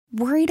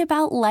Worried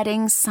about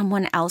letting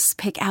someone else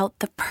pick out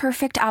the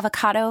perfect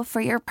avocado for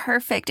your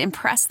perfect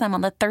impress them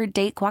on the third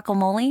date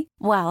guacamole?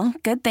 Well,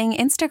 good thing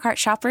Instacart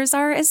shoppers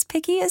are as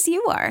picky as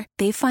you are.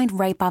 They find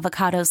ripe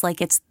avocados like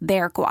it's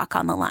their guac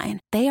on the line.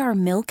 They are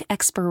milk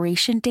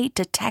expiration date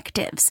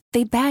detectives.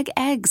 They bag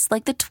eggs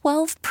like the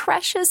 12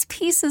 precious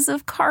pieces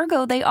of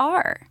cargo they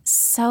are.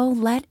 So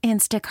let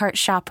Instacart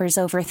shoppers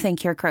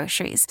overthink your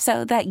groceries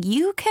so that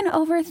you can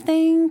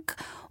overthink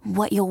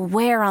what you'll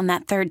wear on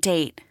that third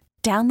date.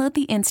 Download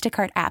the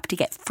Instacart app to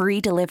get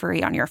free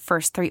delivery on your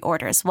first 3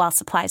 orders while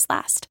supplies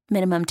last.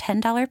 Minimum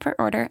 $10 per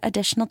order.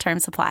 Additional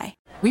terms apply.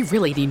 We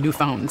really need new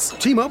phones.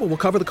 T-Mobile will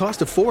cover the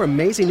cost of 4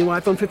 amazing new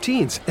iPhone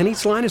 15s, and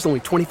each line is only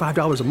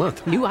 $25 a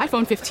month. New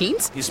iPhone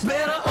 15s? It's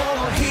better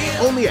over here.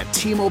 Only at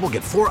T-Mobile,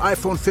 get 4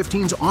 iPhone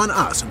 15s on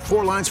us and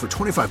 4 lines for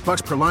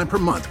 $25 per line per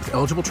month with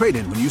eligible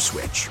trade-in when you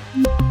switch.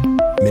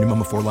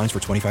 Minimum of 4 lines for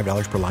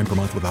 $25 per line per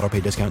month with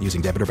autopay discount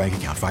using debit or bank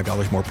account.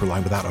 $5 more per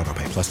line without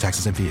autopay, plus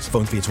taxes and fees.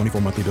 Phone fee at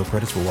 24 monthly bill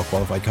credits for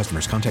well-qualified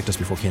customers. Contact us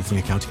before canceling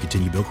account to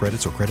continue bill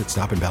credits or credit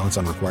stop and balance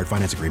on required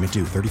finance agreement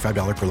due.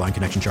 $35 per line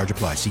connection charge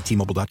applies. See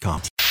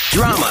T-Mobile.com.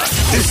 Drama,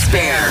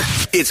 despair.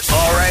 It's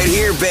all right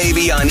here,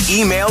 baby, on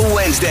Email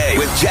Wednesday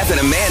with Jeff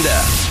and Amanda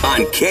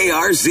on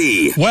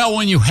KRZ. Well,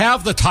 when you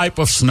have the type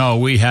of snow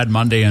we had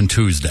Monday and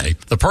Tuesday,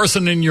 the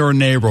person in your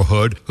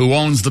neighborhood who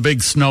owns the big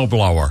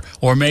snowblower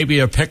or maybe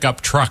a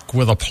pickup truck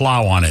with a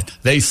plow on it,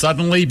 they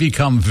suddenly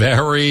become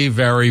very,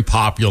 very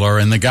popular.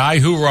 And the guy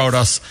who wrote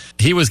us,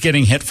 he was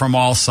getting hit from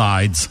all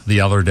sides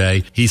the other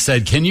day. He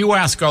said, can you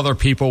ask other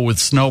people with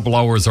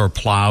snowblowers or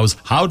plows,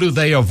 how do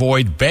they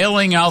avoid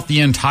bailing out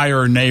the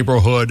entire neighborhood?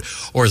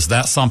 Or is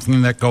that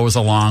something that goes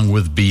along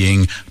with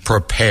being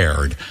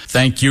prepared?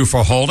 Thank you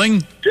for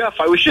holding. Jeff,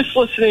 I was just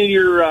listening to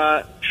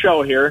your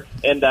show here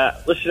and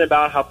listening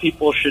about how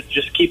people should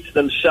just keep to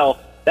themselves.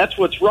 That's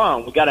what's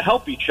wrong. We got to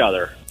help each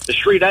other. The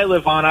street I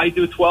live on, I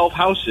do 12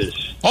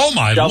 houses. Oh,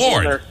 my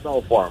Lord. Their snow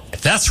for 'em.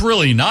 That's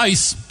really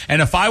nice.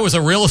 And if I was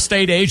a real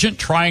estate agent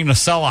trying to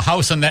sell a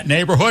house in that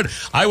neighborhood,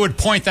 I would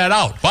point that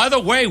out. By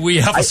the way, we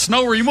have a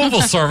snow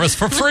removal service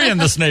for free in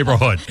this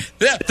neighborhood.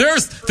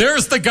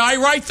 There's the guy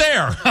right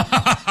there.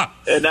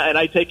 and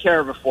I take care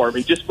of it for him.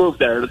 He just moved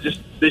there just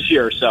this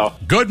year, so.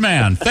 Good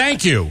man.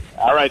 Thank you.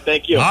 All right,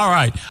 thank you. All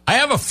right. I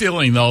have a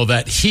feeling, though,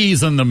 that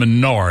he's in the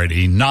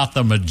minority, not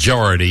the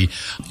majority.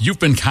 You've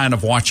been kind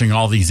of watching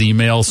all these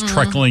emails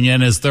trickling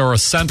in. Is there a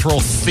central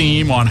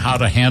theme on how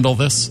to handle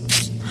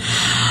this?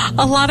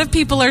 A lot of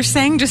people are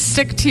saying just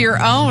stick to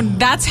your own.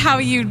 That's how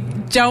you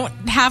don't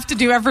have to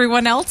do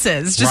everyone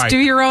else's. Just do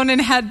your own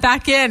and head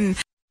back in.